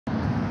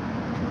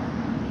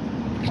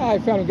Hi,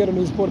 family. Getta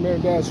News, Port Mary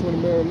Dash,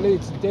 Mary Lee.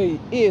 Today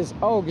is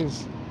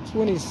August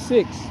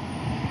 26th,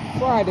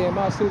 Friday in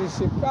my city,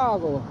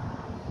 Chicago.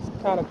 It's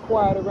kind of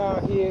quiet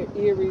around here,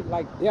 eerie,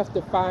 like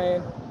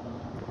death-defying.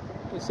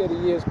 They said the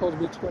year is supposed to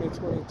be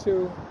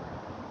 2022.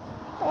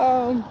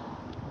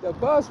 The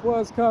bus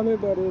was coming,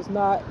 but it's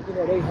not. You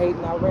know, they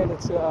hating. I ran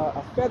into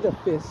a feather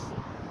fist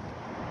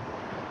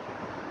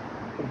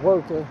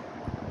worker.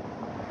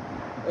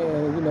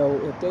 And, you know,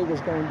 if they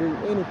was going to do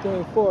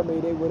anything for me,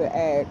 they would have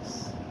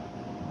asked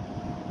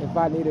if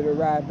I needed a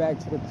ride back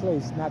to the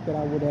place. Not that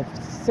I would have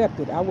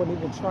accepted. I wasn't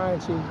even trying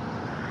to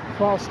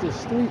cross the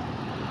street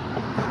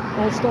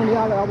on Stony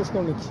Island. I was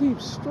going to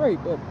keep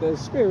straight, but the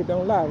spirit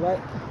don't lie,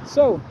 right?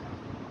 So,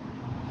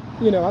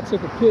 you know, I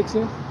took a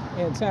picture,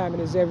 and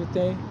timing is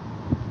everything.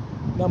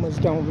 Numbers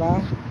don't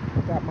lie.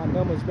 Got my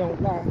numbers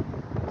don't lie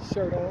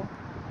shirt on.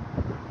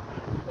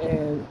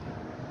 And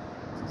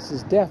this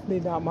is definitely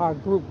not my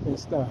group and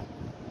stuff.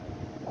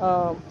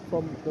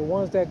 From the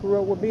ones that grew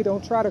up with me,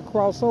 don't try to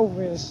cross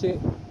over and shit,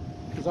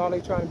 because all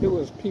they trying to do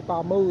is peep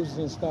our moves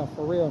and stuff,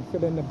 for real, and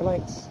fill in the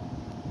blanks.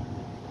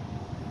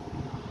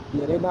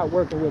 Yeah, they're not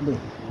working with me.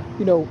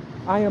 You know,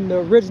 I am the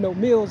original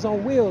Meals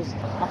on Wheels.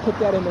 I put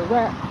that in the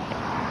rap,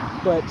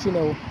 but you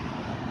know,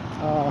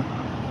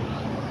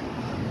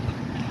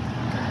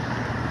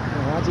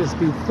 I just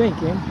be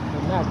thinking,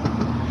 and not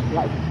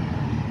like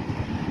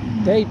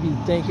they be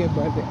thinking,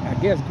 but I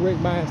guess great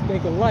minds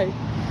think alike.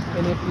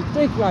 And if you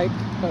think like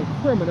a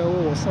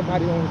criminal or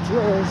somebody on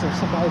drugs or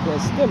somebody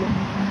that's stealing,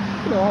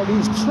 you know, all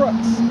these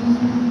trucks,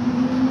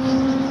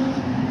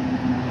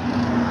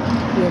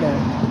 you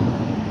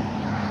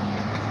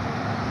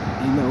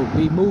know,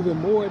 be moving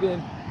more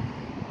than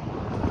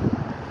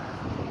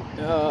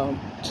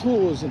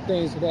tools and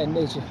things of that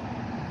nature.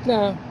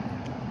 Now,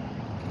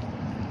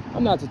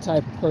 I'm not the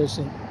type of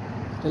person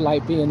to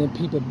like being in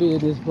people's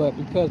business, but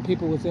because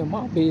people was in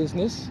my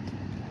business,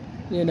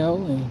 you know,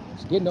 and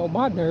it's getting on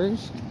my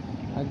nerves,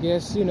 I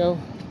guess, you know,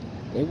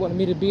 they wanted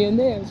me to be in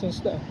theirs and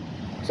stuff.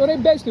 So they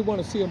basically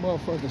want to see a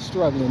motherfucker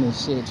struggling and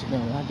shit, you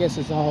know. I guess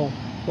it's all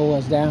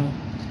boils down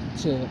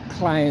to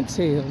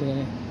clientele.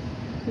 And,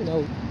 you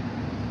know,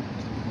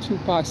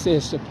 Tupac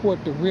says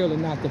support the real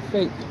and not the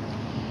fake.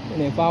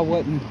 And if I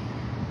wasn't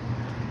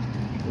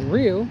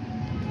real,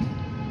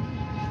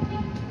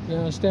 you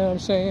understand what I'm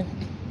saying?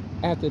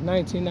 After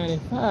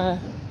 1995,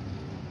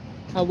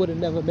 I would have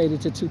never made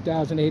it to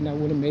 2008, and I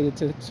would have made it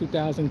to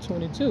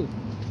 2022.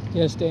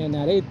 You understand?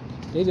 Now they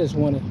just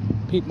want to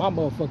peep my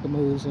motherfucking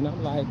moves, and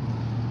I'm like,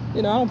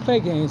 you know, I don't play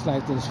games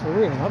like this, for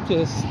real. I'm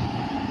just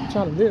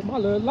trying to live my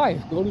little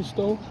life. Go to the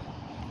store,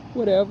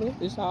 whatever.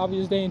 It's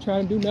obvious they ain't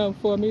trying to do nothing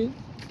for me.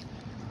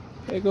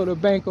 They go to the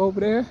bank over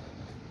there,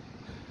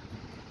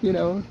 you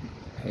know,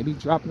 they be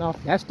dropping off.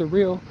 That's the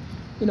real,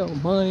 you know,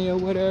 money or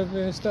whatever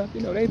and stuff.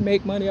 You know, they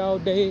make money all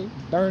day,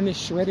 burn it,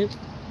 shred it,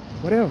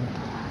 whatever.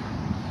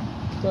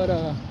 But,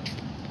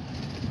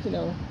 you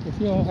know, if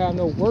you don't have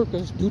no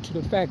workers due to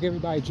the fact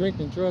everybody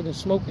drinking, drugging, and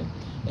smoking,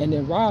 and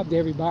then robbed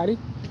everybody,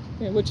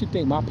 man, what you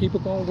think? My people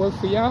gonna work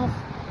for y'all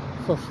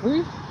for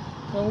free?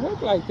 Don't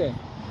work like that.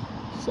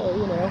 So,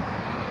 you know,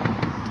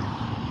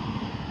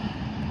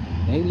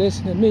 they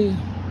listen to me.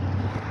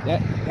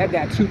 That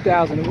got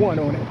 2001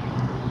 on it.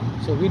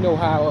 So we know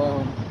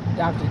how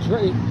Dr.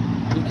 Dre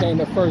became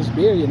the first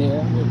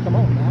billionaire. I mean, come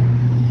on now.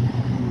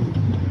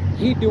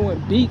 He doing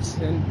beats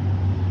and,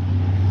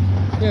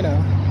 you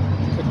know,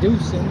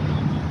 producing.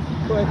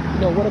 But, you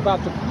know, what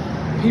about the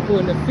people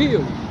in the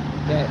field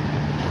that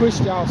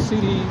pushed y'all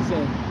CDs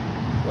and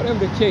whatever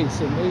the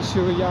case and made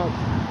sure y'all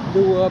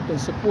blew up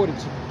and supported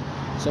you?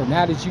 So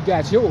now that you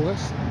got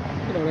yours,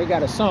 you know, they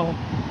got a song,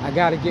 I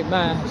gotta get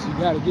mine, you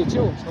gotta get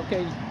yours.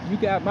 Okay, you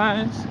got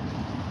mine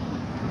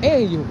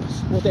and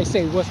yours. What they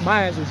say, what's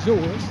mine is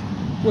yours,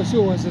 what's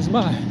yours is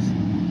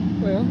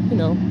mine. Well, you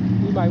know,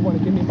 you might want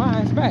to give me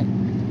mine back,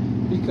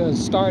 because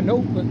starting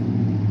over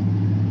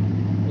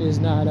is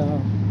not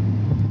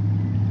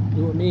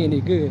doing me any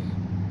good,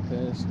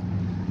 because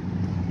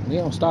we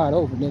don't start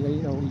over, nigga.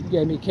 You know, you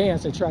gave me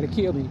cancer and try to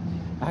kill me.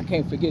 I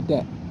can't forget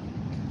that.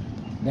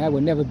 That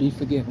will never be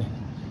forgiven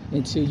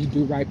until you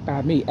do right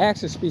by me.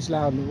 Actions speaks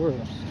louder than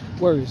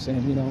words.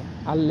 And, you know,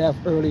 I left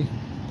early.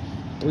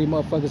 3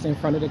 motherfuckers in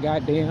front of the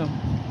goddamn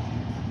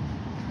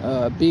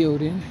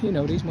building. You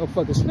know, these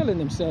motherfuckers feeling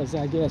themselves,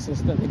 I guess, and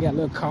stuff. They got a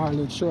little car, a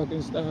little truck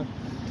and stuff,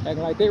 acting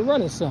like they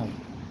running something.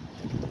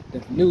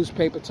 The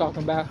newspaper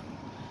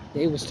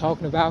they was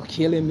talking about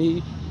killing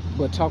me,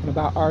 but talking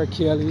about R.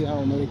 Kelly. I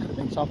don't know, they could have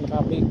been talking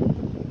about me.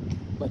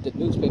 But the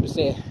newspaper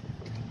said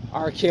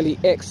R. Kelly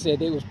X said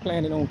they was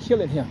planning on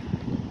killing him.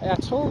 And I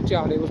told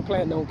y'all they was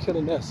planning on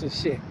killing us and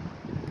shit.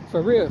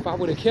 For real, if I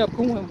would have kept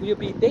going, we'd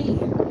be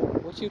dead.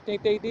 What you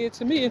think they did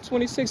to me in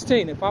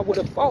 2016? If I would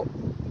have fought,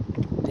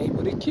 they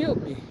would have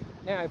killed me.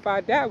 Now, if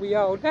I die, we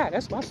all die.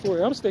 That's my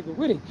story. I'm sticking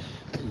with it.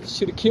 You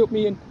should have killed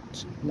me in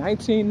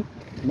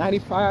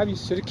 1995. You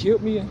should have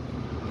killed me in,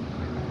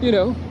 you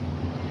know,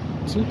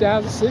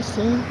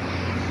 2016. You know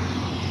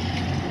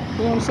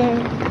what I'm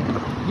saying?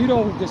 You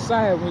don't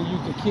decide when you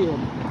can kill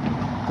me.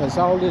 Because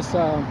all this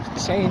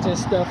changing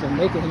stuff and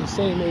making it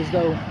seem as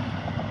though,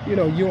 you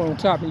know, you're on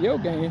top of your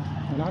game.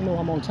 And I know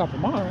I'm on top of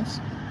mine.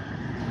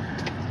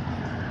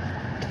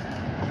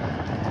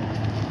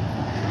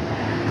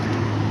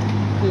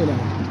 You know.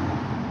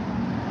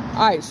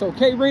 Alright, so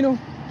K Reno,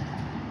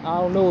 I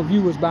don't know if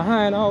you was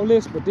behind all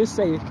this, but this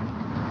say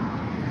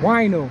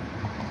Wino.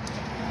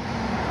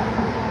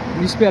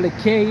 You spell it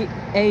K-A-R-I-N-O,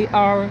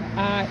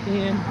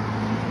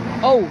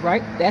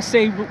 right? That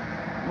say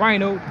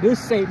Rhino, this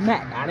say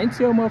Mac. I didn't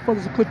tell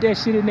motherfuckers to put that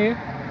shit in there.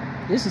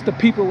 This is the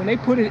people, when they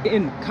put it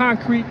in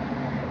concrete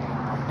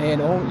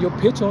and on your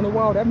picture on the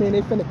wall, that means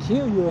they finna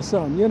kill you or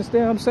something. You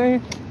understand what I'm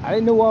saying? I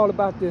didn't know all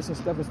about this and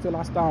stuff until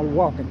I started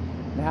walking.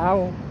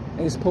 Now,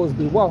 I ain't supposed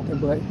to be walking,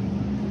 but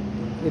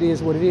it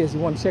is what it is.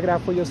 You want to check it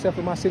out for yourself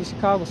in my city,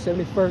 Chicago,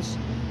 71st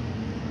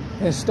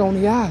and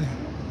Stony Island.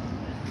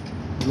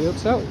 Real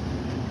talk.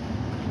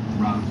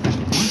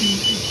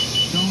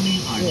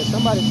 Yeah,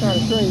 somebody trying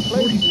to trade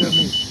places with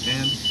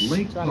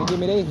me. Trying to give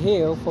me their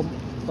hell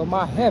for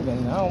my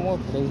heaven. I don't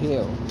want their hell. You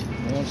know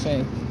what I'm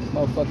saying?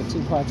 Motherfucker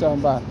Tupac talking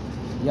about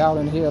y'all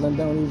in hell and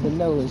don't even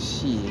know it.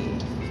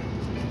 Shit.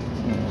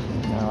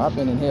 Now, I've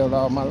been in hell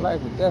all my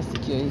life if that's the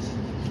case.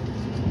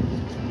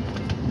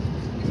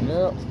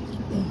 Yep.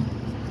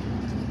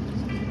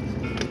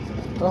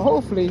 But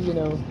hopefully, you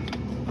know,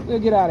 we'll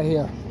get out of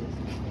here.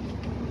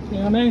 You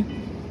know what I mean?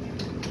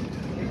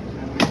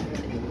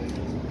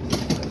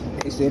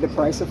 They say the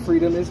price of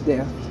freedom is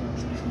death.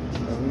 So,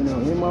 you know,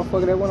 any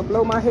motherfucker that want to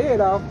blow my head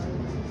off,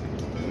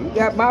 you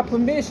got my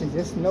permission.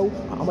 Just know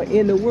I'm going to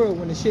end the world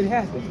when the shit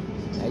happens.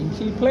 Now, you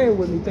keep playing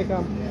with me, think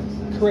I'm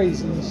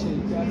crazy and shit.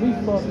 You got me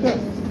fucked up.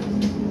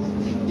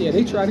 Yeah,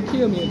 they tried to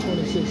kill me in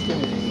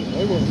 2016.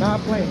 They was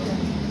not playing.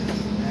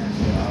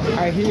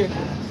 Right here,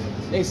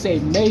 they say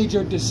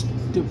major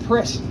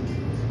depression.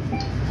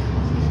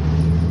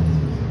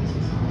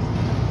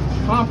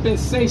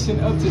 Compensation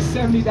up to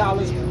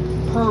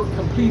 $70 per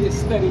completed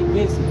study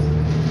visit.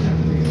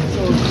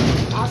 So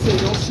I say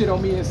don't shit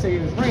on me and say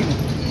it's raining.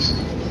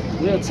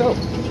 Real talk.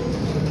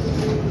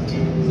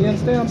 You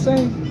understand what I'm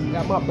saying?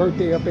 Got my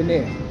birthday up in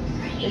there.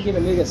 They give a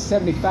nigga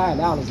 $75.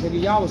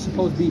 Nigga, y'all was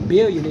supposed to be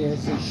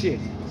billionaires and shit.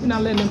 You're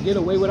not letting them get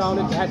away with all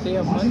that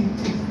goddamn money.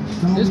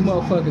 This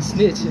motherfucker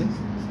snitching.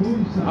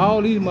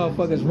 All these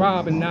motherfuckers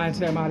robbing 9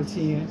 times out of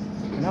 10.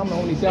 And I'm the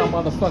only dumb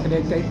motherfucker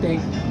that they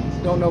think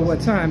don't know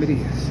what time it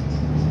is.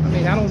 I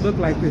mean, I don't look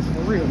like this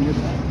for real,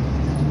 nigga.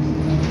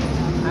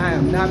 I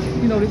am not,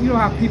 you know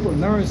how people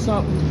learn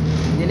something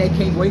and then they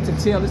can't wait to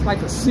tell. It's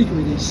like a secret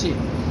and shit.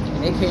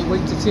 And they can't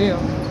wait to tell.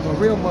 But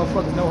real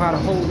motherfuckers know how to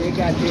hold their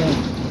goddamn,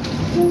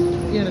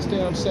 you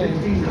understand what I'm saying?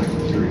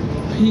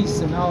 Peace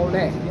and all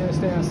that. You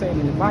understand what I'm saying?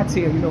 And if I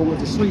tell you know what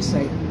the streets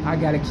say, I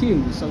gotta kill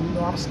you. So you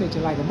know I'm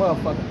snitching like a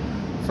motherfucker.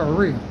 For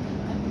real.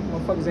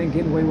 Motherfuckers ain't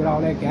getting away with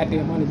all that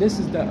goddamn money. This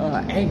is the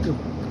anchor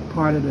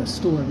part of the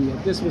story.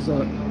 If this was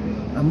a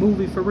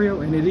movie for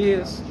real, and it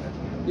is,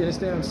 you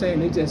understand what I'm saying?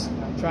 They just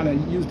trying to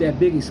use that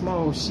Biggie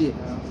Small shit.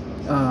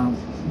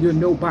 You're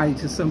nobody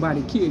to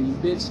somebody kill you,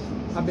 bitch.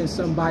 I've been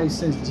somebody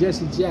since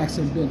Jesse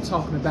Jackson been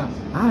talking about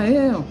I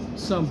am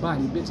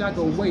somebody, bitch. I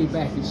go way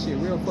back and shit,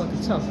 real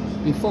fucking tough,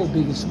 before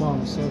Biggie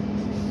Small. So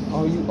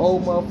all you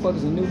old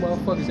motherfuckers and new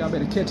motherfuckers, y'all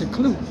better catch a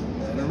clue.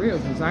 For real,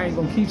 because I ain't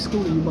gonna keep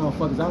schooling you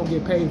motherfuckers. I don't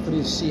get paid for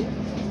this shit.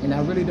 And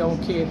I really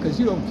don't care because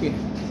you don't care.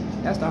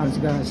 That's the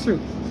honest God's truth.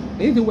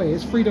 Either way,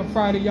 it's Freedom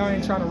Friday. Y'all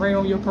ain't trying to rain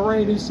on your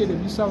parade and shit.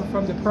 If you suffer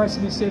from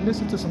depression and shit,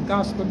 listen to some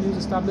gospel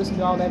music. Stop listening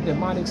to all that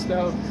demonic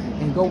stuff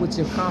and go with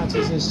your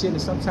conscience and shit.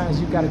 And sometimes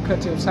you gotta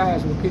cut your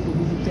ties with people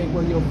who you think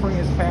were your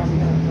friends,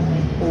 family,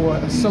 or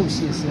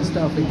associates and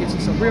stuff, and get you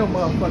some real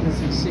motherfuckers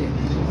and shit.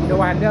 You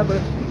know, I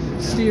never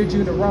steered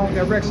you in the wrong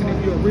direction.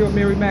 If you're a real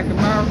Mary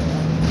McNamara,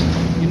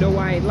 you know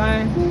I ain't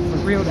lying. For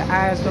real, the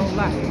eyes don't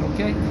lie,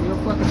 okay? Real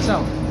fucking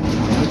talk.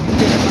 If you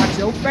think about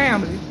your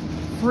family,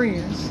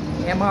 friends,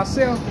 and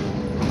myself,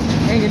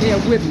 hanging there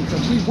with me,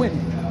 because we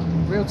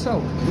winning. Real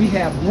talk. We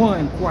have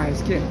won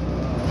Christ King.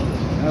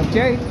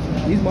 Okay?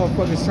 These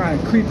motherfuckers trying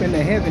to creep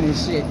into heaven and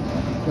shit.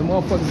 The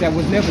motherfuckers that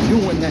was never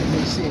doing nothing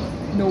and shit.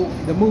 You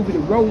know, the movie The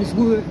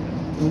Rosewood,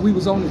 when we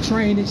was on the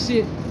train and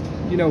shit,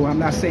 you know, I'm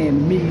not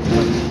saying me,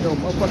 but you know,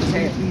 motherfuckers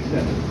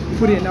had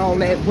put in all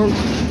that work,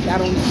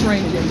 got on the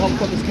train, and then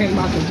motherfuckers came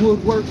out the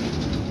woodwork.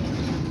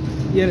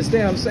 You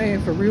understand what I'm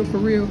saying? For real,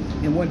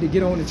 and wanted to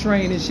get on the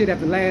train and shit at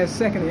the last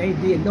second and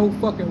ain't did no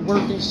fucking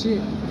work and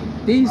shit.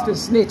 These the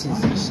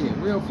snitches and shit.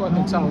 Real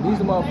fucking talk. These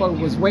the motherfuckers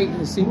was waiting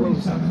to see what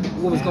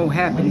was gonna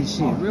happen and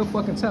shit. Real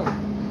fucking talk.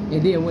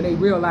 And then when they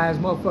realized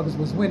motherfuckers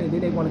was winning,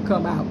 then they want to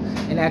come out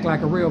and act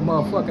like a real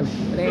motherfucker,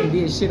 but they ain't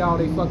did shit all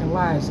their fucking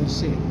lives and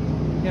shit.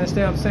 You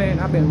understand what I'm saying?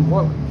 I've been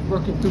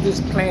working through this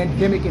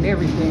pandemic and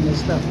everything and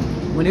stuff.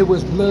 When it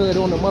was blood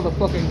on the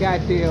motherfucking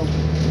goddamn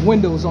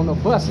windows on the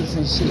buses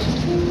and shit.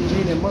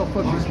 Meaning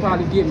motherfuckers was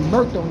probably getting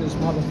murked on this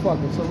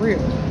motherfucker, for real.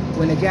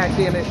 When the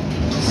goddamn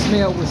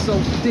smell was so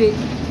thick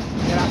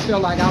that I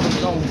felt like I was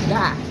gonna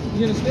die.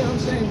 You understand what I'm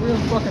saying? Real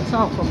fucking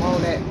talk from all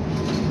that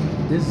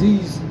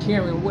disease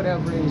carrying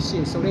whatever and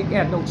shit. So they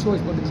got no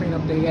choice but to clean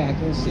up their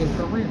act and shit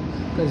for real.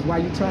 Because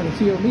while you trying to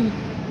kill me,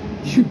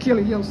 you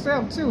killing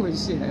yourself too and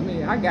shit. I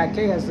mean, I got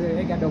cancer,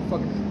 ain't got no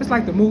fucking. It's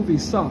like the movie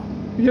Saw.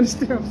 You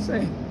understand what I'm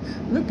saying?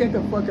 Look at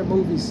the fucking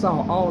movie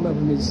Saw, all of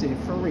them and shit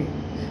for real.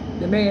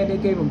 The man, they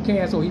gave him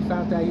cancer, he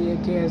found out he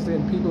had cancer,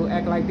 and people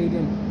act like they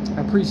didn't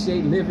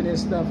appreciate living and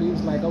stuff. He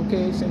was like,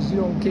 okay, since you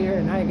don't care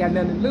and I ain't got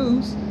nothing to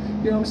lose,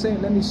 you know what I'm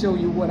saying? Let me show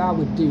you what I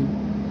would do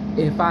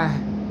if I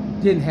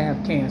didn't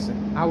have cancer.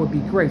 I would be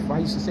grateful. I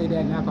used to say that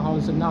in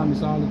Alcoholics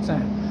Anonymous all the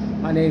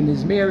time. My name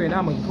is Mary, and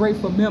I'm a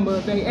grateful member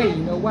of AA.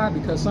 You know why?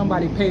 Because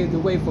somebody paved the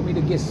way for me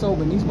to get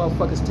sober, and these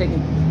motherfuckers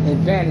taking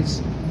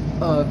advantage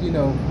of, you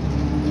know,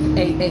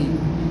 AA,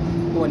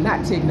 or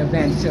not taking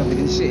advantage of it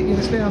and shit. You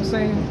understand what I'm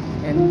saying?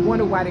 And you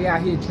wonder why they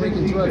out here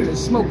drinking drugs and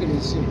smoking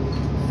and shit.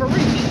 For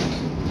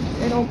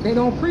real. They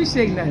don't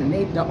appreciate nothing.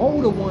 The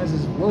older ones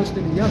is worse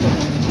than the younger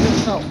ones.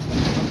 Real talk.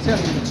 I'm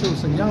telling you the truth.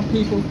 So young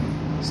people,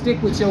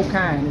 stick with your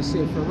kind and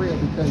shit for real,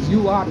 because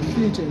you are the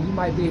future and you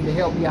might be able to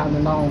help me out in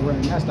the long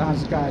run. That's the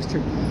honest guy's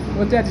truth.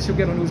 With that, this will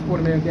get on News Port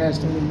American Gas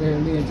Station.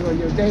 Enjoy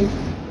your day.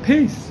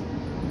 Peace.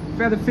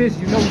 Featherfish,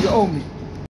 you know you owe me.